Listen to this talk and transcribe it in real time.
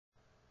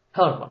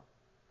Hello everyone.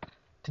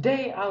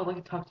 Today I would like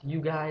to talk to you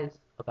guys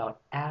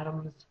about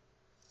Adam's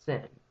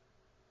sin.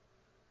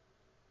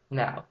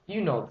 Now,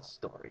 you know the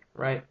story,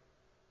 right?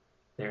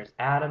 There's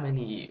Adam and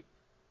Eve.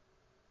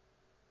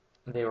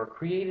 They were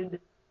created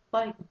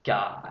by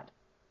God.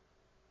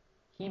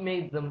 He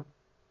made them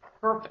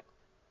perfect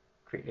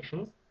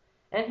creations,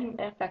 and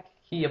in fact,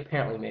 he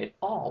apparently made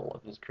all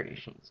of his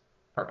creations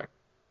perfect.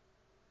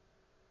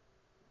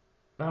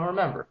 Now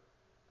remember,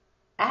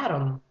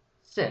 Adam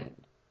sinned.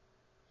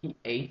 He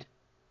ate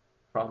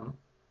from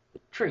the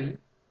tree,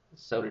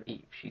 so did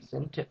Eve. She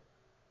sinned too.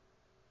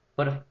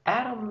 But if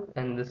Adam,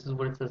 and this is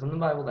what it says in the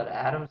Bible, that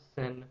Adam's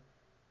sin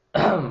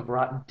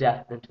brought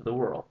death into the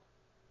world,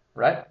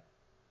 right?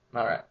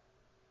 All right.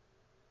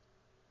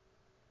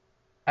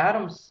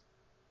 Adam's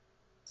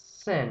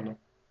sin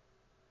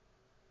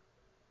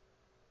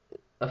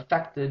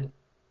affected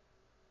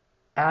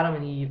Adam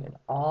and Eve and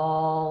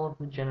all of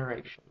the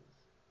generations,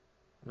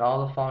 and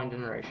all the following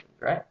generations,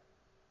 right?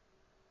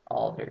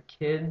 All their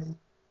kids,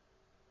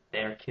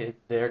 their kids,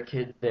 their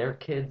kids, their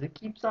kids. It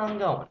keeps on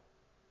going.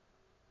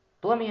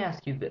 But let me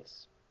ask you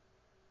this.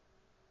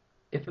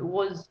 If it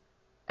was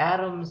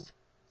Adam's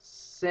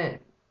sin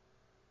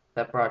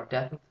that brought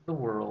death into the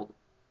world,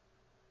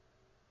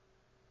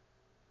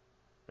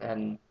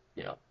 and,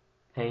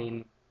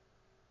 pain,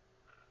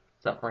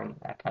 suffering,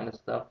 that kind of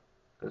stuff,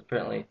 because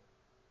apparently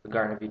the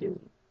Garden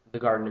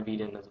of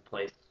Eden is a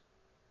place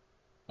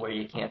where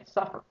you can't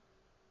suffer,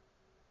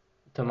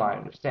 to my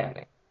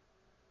understanding.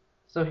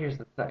 So here's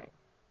the thing.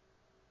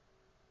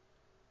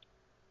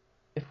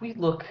 If we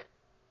look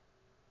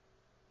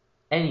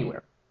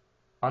anywhere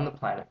on the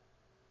planet,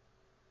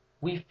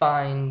 we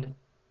find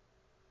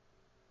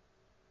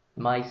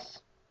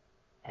mice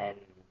and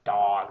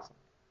dogs and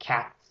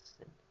cats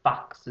and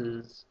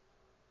foxes.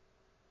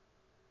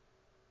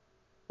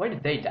 Why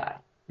did they die?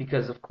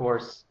 Because, of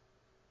course,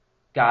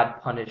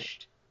 God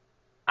punished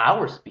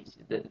our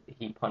species, that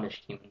he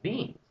punished human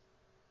beings.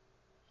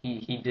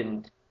 He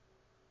didn't,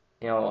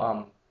 you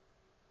know,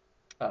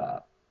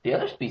 the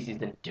other species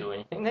didn't do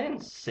anything. They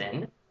didn't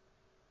sin.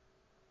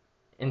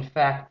 In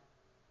fact,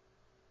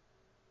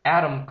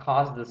 Adam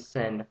caused the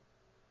sin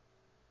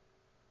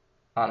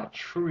on a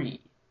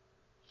tree.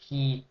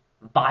 He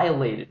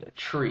violated a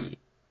tree,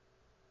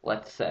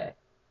 let's say.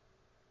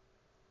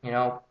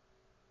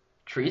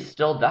 Trees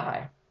still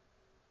die.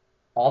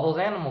 All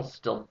those animals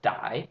still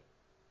die.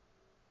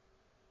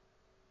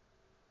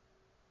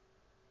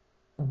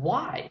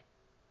 Why?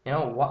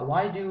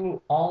 Why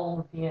do all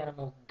of the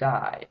animals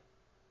die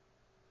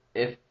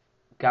if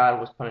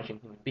God was punishing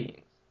human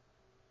beings?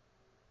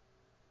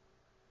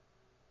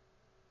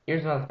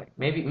 Here's another thing.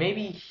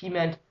 Maybe he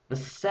meant the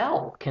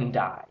cell can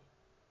die.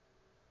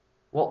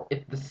 Well,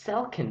 if the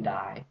cell can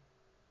die,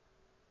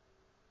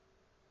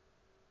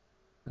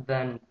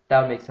 then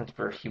that would make sense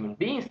for human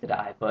beings to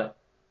die, but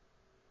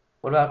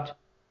what about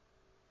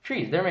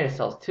trees? They're made of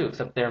cells too,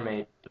 except they're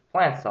made of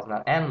plant cells,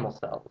 not animal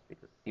cells,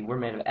 because, see, we're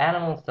made of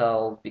animal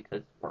cells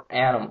because we're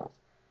animals.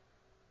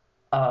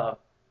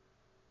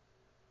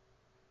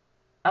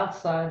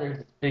 Outside, there's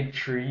this big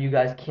tree. You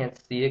guys can't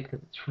see it because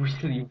it's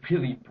really,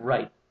 really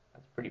bright.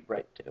 That's pretty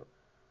bright, too.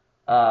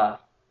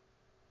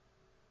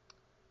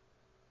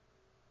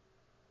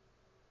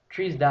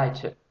 Trees die,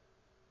 too.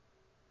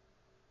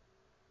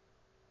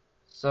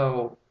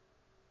 So,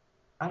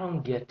 I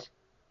don't get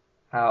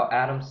how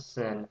Adam's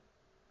sin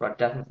brought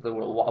death into the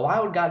world.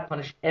 Why would God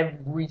punish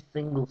every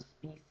single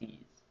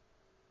species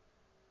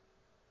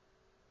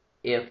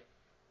if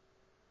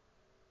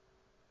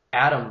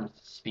Adam's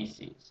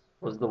species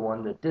was the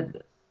one that did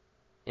this?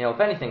 If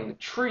anything, the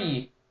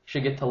tree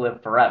should get to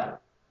live forever.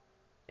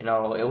 It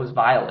was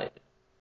violated.